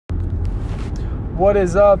What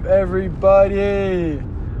is up, everybody?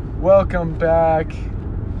 Welcome back. It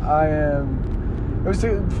was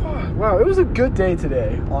a good day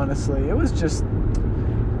today, honestly. It was just, I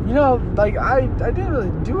didn't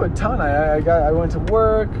really do a ton. I went to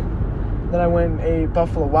work, then I went and ate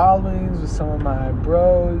Buffalo Wild Wings with some of my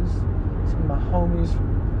bros, some of my homies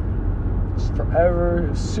just forever. It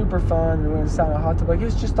was super fun. We went and sat in a hot tub.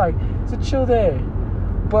 It's a chill day,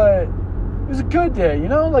 but it was a good day, it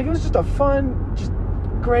was just a fun, just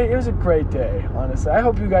great. It was a great day, honestly. I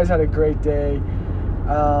hope you guys had a great day.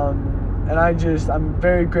 And I'm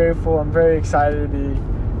very grateful. I'm very excited to be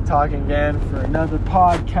talking again for another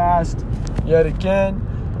podcast yet again.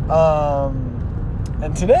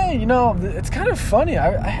 And today, it's kind of funny.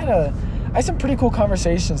 I had some pretty cool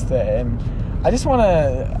conversations today, and I just want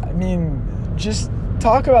to, just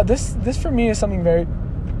talk about this. This for me is something very,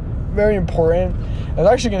 very important. I was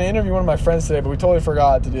actually going to interview one of my friends today, but we totally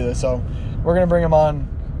forgot to do this. So we're going to bring him on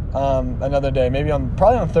another day,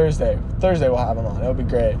 probably on Thursday. Thursday we'll have him on. It'll be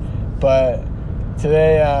great. But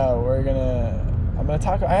today I'm going to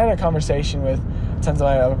talk. I had a conversation with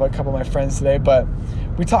a couple of my friends today, but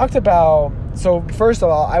we talked about, so first of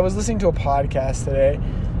all, I was listening to a podcast today.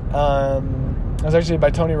 It was actually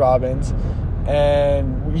by Tony Robbins,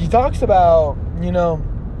 and he talks about,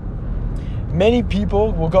 many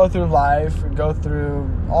people will go through life and go through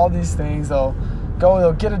all these things. They'll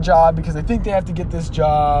get a job because they think they have to get this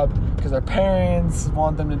job because their parents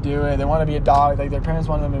want them to do it. They want to be a doctor. Like, their parents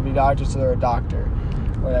want them to be doctors, so they're a doctor,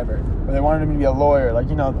 whatever. Or they wanted them to be a lawyer,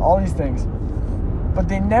 all these things. But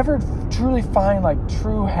they never truly find,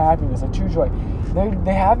 true happiness, true joy.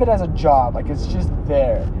 They have it as a job. It's just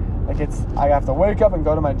there. I have to wake up and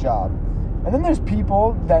go to my job. And then there's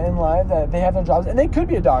people that in life that they have their jobs, and they could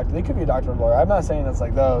be a doctor. They could be a doctor or lawyer. I'm not saying it's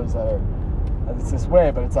those that it's this way,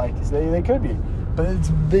 but it's they could be. But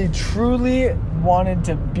they truly wanted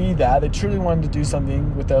to be that. They truly wanted to do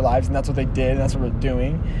something with their lives, and that's what they did, and that's what we're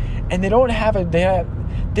doing. And they don't have a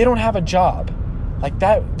job.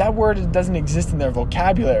 That word doesn't exist in their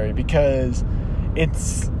vocabulary because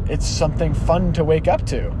it's something fun to wake up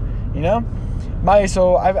to,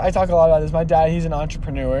 I talk a lot about this. My dad, he's an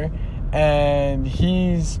entrepreneur, and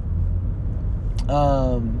he just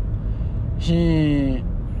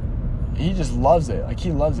loves it.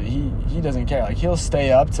 He loves it. He doesn't care. He'll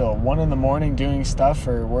stay up till 1 a.m. doing stuff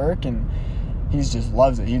for work, and he just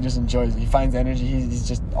loves it. He just enjoys it. He finds energy. He's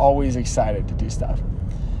just always excited to do stuff.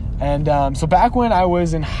 And so back when I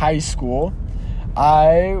was in high school,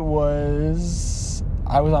 I was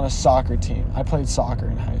on a soccer team. I played soccer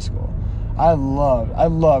in high school. I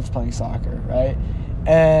loved playing soccer, right?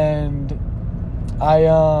 And I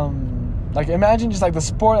imagine just the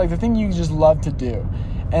sport, the thing you just love to do.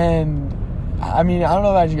 And I don't know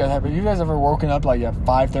about you guys, but you guys ever woken up at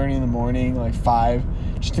 5:30 in the morning, 5,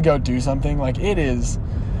 just to go do something?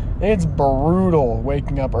 It's brutal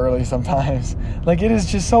waking up early sometimes. It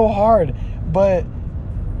is just so hard. But,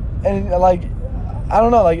 and I don't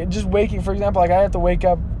know, just waking, for example, I have to wake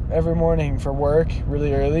up every morning for work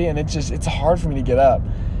really early, and it's hard for me to get up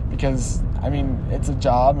because, it's a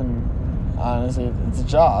job, and honestly, it's a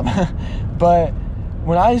job. But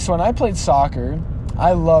when I played soccer,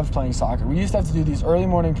 I loved playing soccer. We used to have to do these early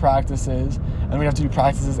morning practices, and we'd have to do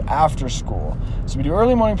practices after school. So we do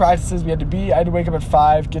early morning practices. I had to wake up at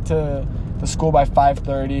 5, get to the school by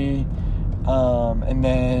 5:30, and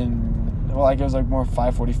then, it was more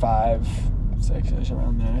 5:45, 6-ish,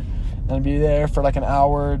 around there. And I'd be there for an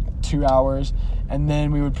hour, 2 hours, and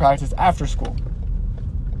then we would practice after school.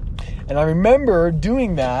 And I remember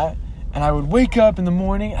doing that, and I would wake up in the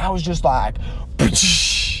morning, and I was just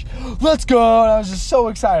let's go, and I was just so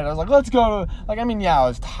excited. I was let's go. I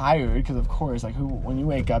was tired, because of course, when you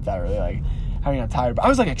wake up that early, how are you not tired? But I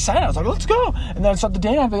was excited. I was let's go. And then I'd start the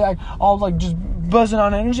day, and I'd be all just buzzing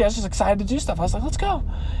on energy. I was just excited to do stuff. I was let's go.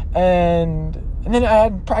 And then I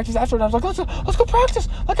had practice after, and I was let's go practice.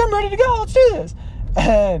 I'm ready to go. Let's do this.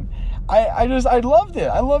 And I loved it.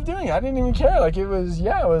 I loved doing it. I didn't even care. It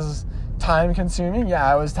was time consuming.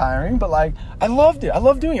 Yeah, it was tiring, but I loved it. I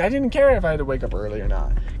loved doing it. I didn't care if I had to wake up early or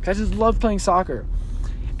not, because I just loved playing soccer.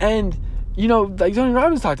 And Tony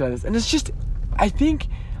Robbins talked about this, and it's just, I think,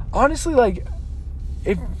 honestly,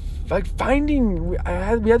 if finding, we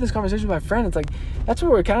had this conversation with my friend. It's that's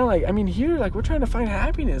what we're kind of here, we're trying to find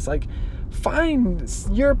happiness. Find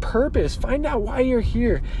your purpose. Find out why you're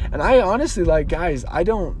here. And I honestly, guys, I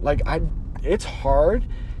don't it's hard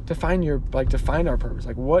to find our purpose.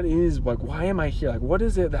 What is, why am I here? What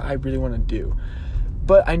is it that I really want to do?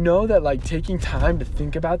 But I know that taking time to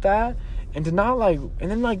think about that, and to not and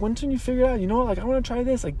then once you figure it out, I want to try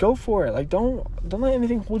this, go for it. Don't let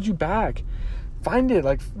anything hold you back. find it,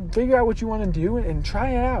 like figure out what you want to do and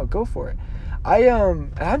try it out. Go for it.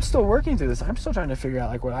 I'm still working through this. I'm still trying to figure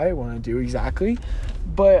out like what I want to do exactly,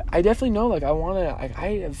 but I definitely know like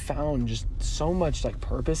I have found just so much like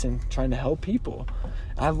purpose in trying to help people.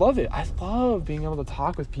 I love it. I love being able to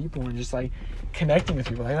talk with people and just like connecting with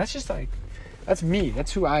people. Like that's me.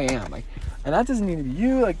 That's who I am. Like, and that doesn't need to be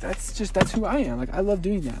you. Like that's who I am. Like I love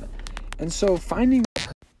doing that. And so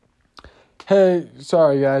hey,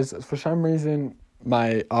 sorry guys, for some reason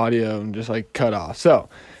my audio just like cut off. So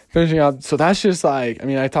finishing up, so that's just like, I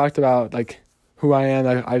mean, I talked about like who I am.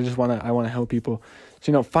 I want to help people.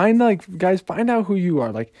 So, find out who you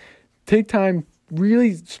are. Like, take time,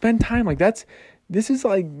 really spend time. Like this is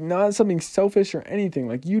like not something selfish or anything.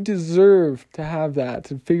 Like you deserve to have that,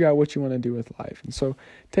 to figure out what you want to do with life. And so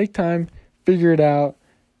take time, figure it out.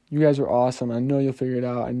 You guys are awesome. I know you'll figure it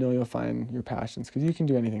out. I know you'll find your passions, because you can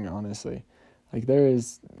do anything, honestly. Like there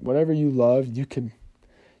is whatever you love, you could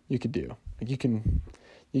do. Like you can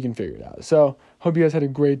figure it out. So hope you guys had a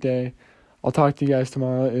great day. I'll talk to you guys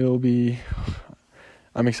tomorrow.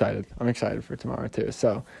 I'm excited. I'm excited for tomorrow too.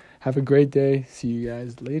 So have a great day. See you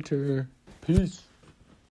guys later. Peace.